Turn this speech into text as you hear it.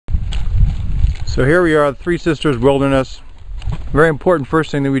So here we are, the Three Sisters Wilderness. Very important first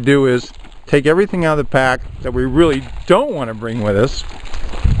thing that we do is take everything out of the pack that we really don't want to bring with us.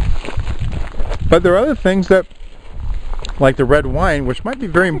 But there are other things that, like the red wine, which might be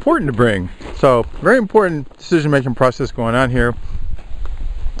very important to bring. So, very important decision-making process going on here.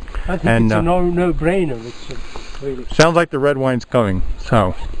 I think it's a no-brainer. It's really... Sounds like the red wine's coming.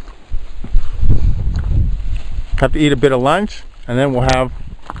 So, have to eat a bit of lunch, and then we'll have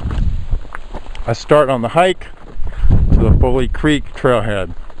a start on the hike to the Foley Creek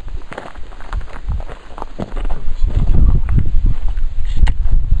trailhead.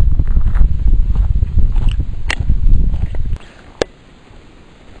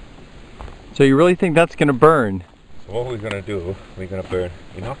 So you really think that's going to burn? So what we're going to do, we're going to burn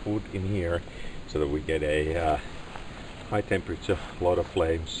enough wood in here so that we get a high temperature, a lot of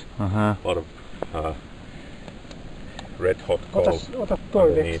flames, a lot of red hot coal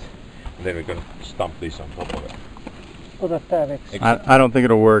underneath. And then we're going to stump this on top of it. I don't think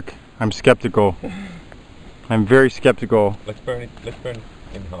it'll work. I'm skeptical. I'm very skeptical. Let's burn it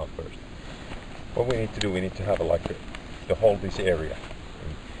in half first. What we need to do, we need to have to hold this area,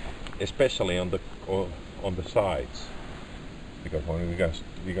 especially on the sides, because when we're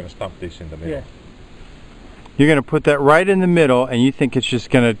gonna stump this in the middle. Yeah. You're gonna put that right in the middle, and you think it's just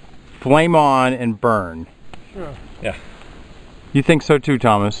gonna flame on and burn. Sure. Yeah. You think so too,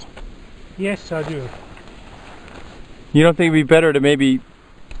 Thomas? Yes, I do. You don't think it'd be better to maybe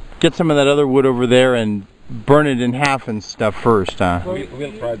get some of that other wood over there and burn it in half and stuff first, huh? Well,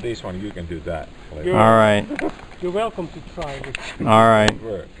 we'll try this one. You can do that. All right. You're welcome to try it. All right.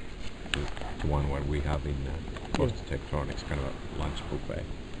 The one what we have in Costa Tektronix, kind of a lunch buffet.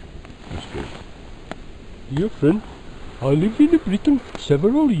 That's good. Dear friend, I lived in Britain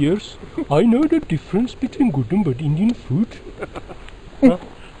several years. I know the difference between good and bad Indian food.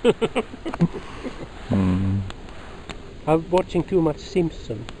 I'm watching too much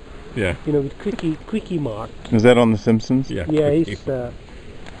Simpson. Yeah. You know, with Quickie Mart. Is that on The Simpsons? Yeah. Yeah, he's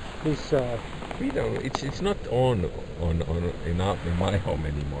we don't. It's not on in my home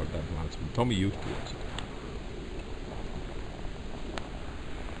anymore that much. Tommy used to watch it.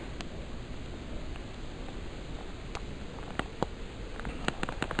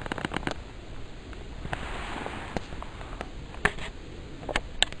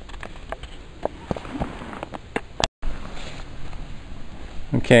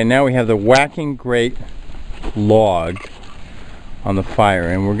 Okay, now we have the whacking great log on the fire,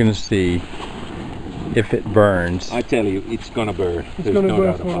 and we're going to see if it burns. I tell you, it's gonna burn. It's going to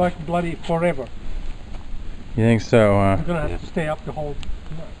burn for like bloody forever. You think so? I'm going to have to stay up the whole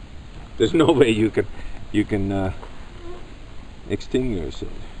night. There's no way you can extinguish it.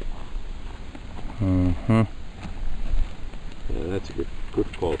 Yeah, that's a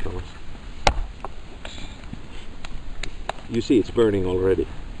good call, Thomas. You see, it's burning already.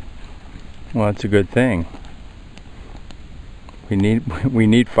 Well, that's a good thing. We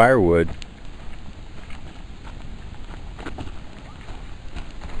need firewood.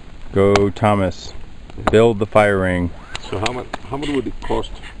 Go, Thomas. Build the fire ring. So how much would it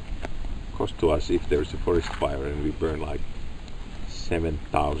cost to us if there's a forest fire and we burn like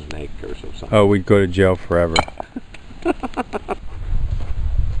 7,000 acres or something? Oh, we'd go to jail forever.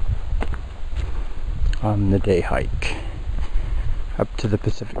 On the day hike up to the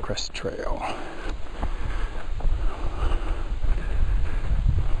Pacific Crest Trail.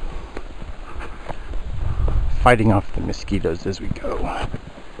 Fighting off the mosquitoes as we go.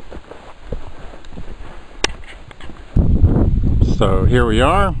 So here we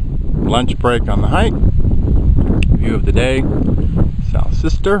are, lunch break on the hike. View of the day, South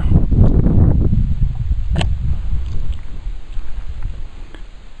Sister.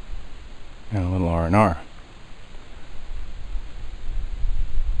 And a little R&R.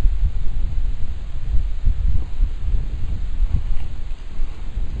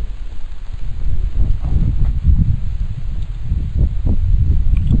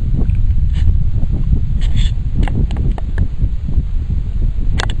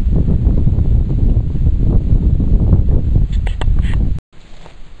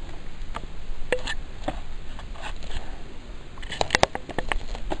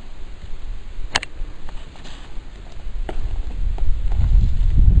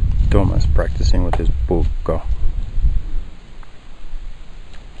 Thomas practicing with his book.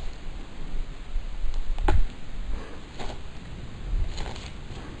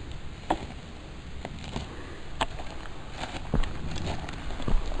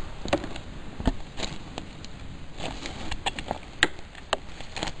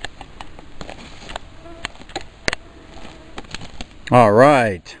 All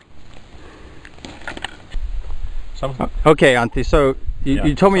right. Okay, Antti, so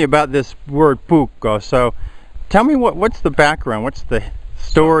you told me about this word puukko, so tell me what's the background, what's the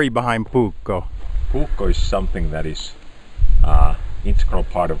story behind puukko? Puukko is something that is integral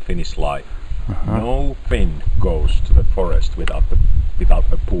part of Finnish life. No Finn goes to the forest without a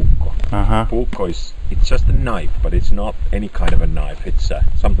puukko. Puukko it's just a knife, but it's not any kind of a knife. It's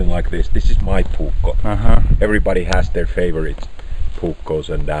something like this. This is my puukko. Everybody has their favorite puukkos,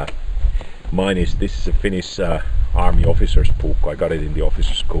 and this is a Finnish army officer's puukko. I got it in the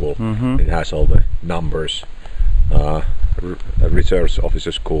officer school. It has all the numbers. Reserves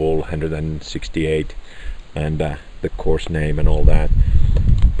officer school 168 and the course name and all that.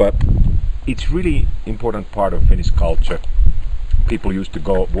 But it's really important part of Finnish culture. People used to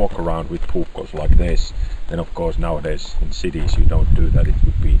go walk around with puukkos like this. Then of course nowadays in cities you don't do that. It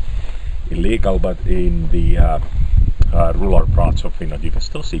would be illegal, but in the rural parts of Finland you can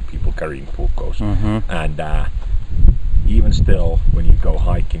still see people carrying puukkos. And even still when you go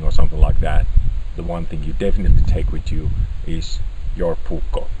hiking or something like that, the one thing you definitely take with you is your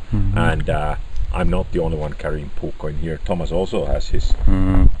puukko. And I'm not the only one carrying puukko in here. Thomas also has his.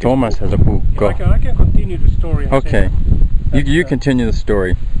 Thomas has a puukko. I can continue the story. Okay, you continue the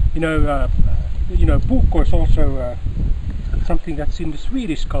story. You know, puukko is also something that's in the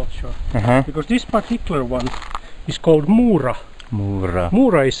Swedish culture. Because this particular one is called Mora.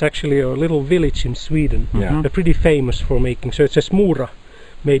 Mora is actually a little village in Sweden. They're pretty famous for making. So it says Mora,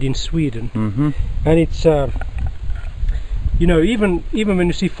 made in Sweden. And it's you know, even when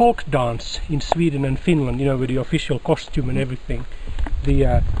you see folk dance in Sweden and Finland, you know, with the official costume and everything,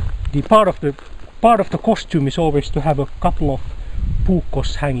 the part of the costume is always to have a couple of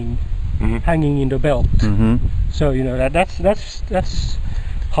puukkos hanging in the belt. So you know that's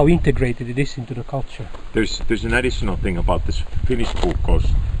how integrated it is into the culture. There's an additional thing about this Finnish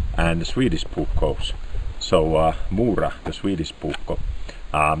puukkos and the Swedish puukkos. So Mora, the Swedish puukko,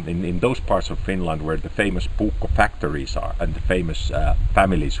 in those parts of Finland where the famous puukko factories are and the famous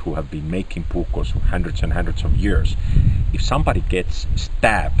families who have been making puukkos for hundreds and hundreds of years, if somebody gets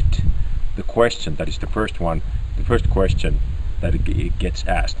stabbed, the question that is the first question that it gets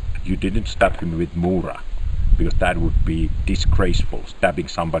asked, you didn't stab him with Mora, because that would be disgraceful, stabbing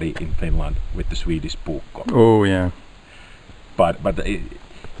somebody in Finland with the Swedish puukko. Oh yeah. But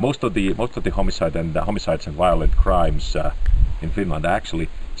most of the homicides and violent crimes in Finland actually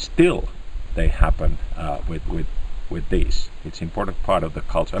still they happen with these. It's an important part of the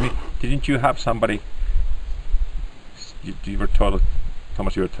culture. I mean, didn't you have somebody? You were told,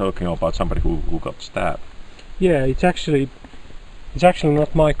 Thomas, you were talking about somebody who got stabbed. Yeah, it's actually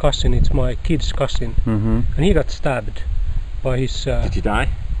not my cousin. It's my kid's cousin, and he got stabbed by his. Did he die?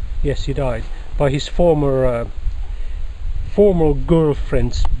 Yes, he died by his former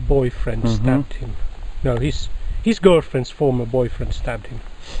girlfriend's boyfriend stabbed him. No, his girlfriend's former boyfriend stabbed him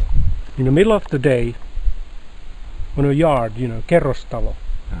in the middle of the day on a yard, you know, kerrostalo,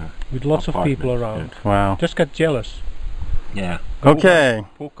 with lots of people around. Yeah. Wow. Just got jealous. Yeah. Okay.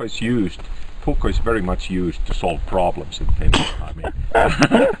 Puukko is very much used to solve problems in Finland. I mean,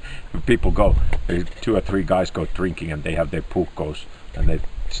 people go, 2 or 3 guys go drinking and they have their puukkos and they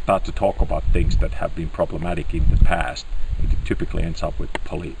start to talk about things that have been problematic in the past. It typically ends up with the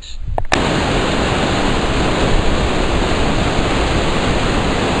police.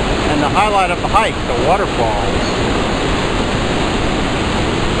 And the highlight of the hike, the waterfalls.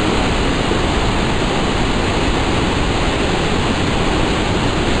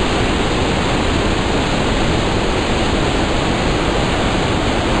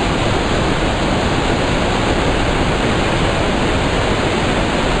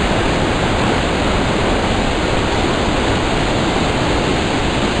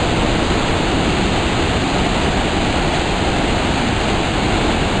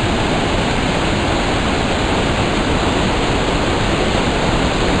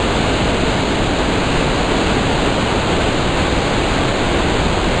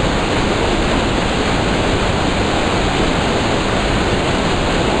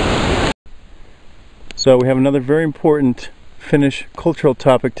 So we have another very important Finnish cultural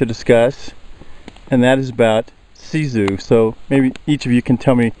topic to discuss, and that is about sisu. So maybe each of you can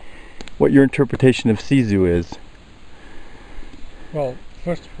tell me what your interpretation of sisu is. Well,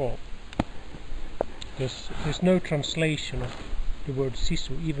 first of all, there's no translation of the word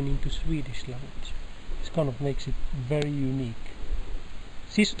sisu even into Swedish language. This kind of makes it very unique.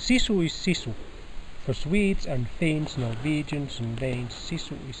 Sisu is sisu. For Swedes and Finns, Norwegians and Danes,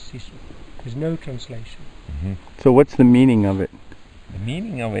 sisu is sisu. There's no translation. So what's the meaning of it? The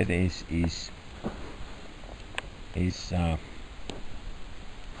meaning of it is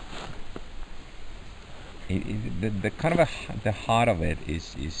the kind of the heart of it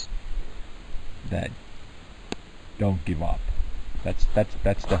is that don't give up. That's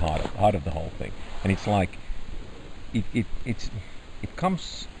the heart of the whole thing. And it's like it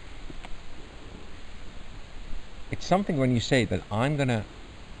comes. It's something when you say that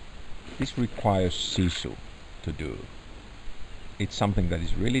this requires sisu to do. It's something that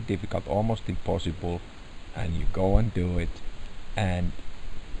is really difficult, almost impossible, and you go and do it, and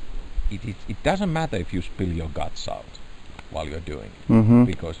it doesn't matter if you spill your guts out while you're doing it,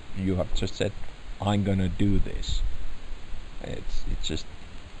 because you have just said, I'm gonna do this. It's just,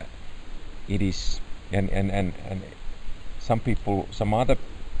 it is, and some other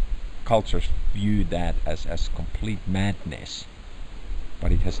cultures view that as complete madness,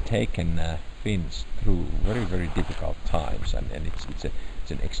 but it has taken Finns through very, very difficult times, and it's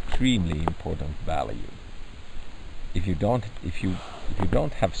an extremely important value. If you don't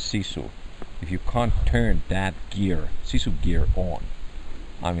have sisu, if you can't turn that sisu gear on,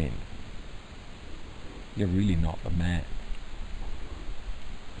 I mean, you're really not a man.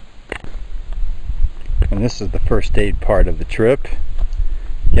 And this is the first aid part of the trip.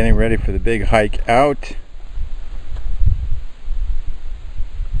 Getting ready for the big hike out.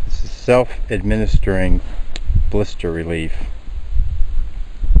 This is self-administering blister relief.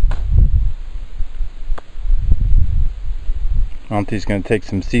 Antti's going to take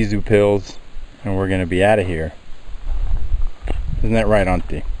some Sisu pills and we're going to be out of here. Isn't that right,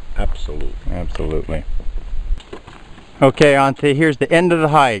 Antti? Absolutely. Absolutely. Okay, Antti, here's the end of the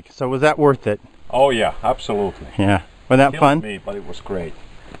hike. So was that worth it? Oh yeah, absolutely. Yeah. Was that fun? Me, but it was great.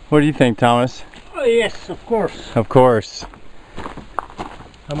 What do you think, Thomas? Oh yes, of course. Of course.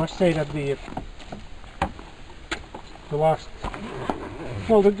 I must say that the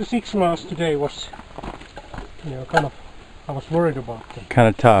the 6 miles today was, kind of, I was worried about them. Kind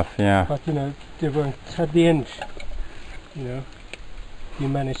of tough, yeah. But they weren't at the end. You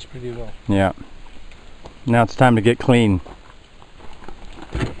managed pretty well. Yeah. Now it's time to get clean.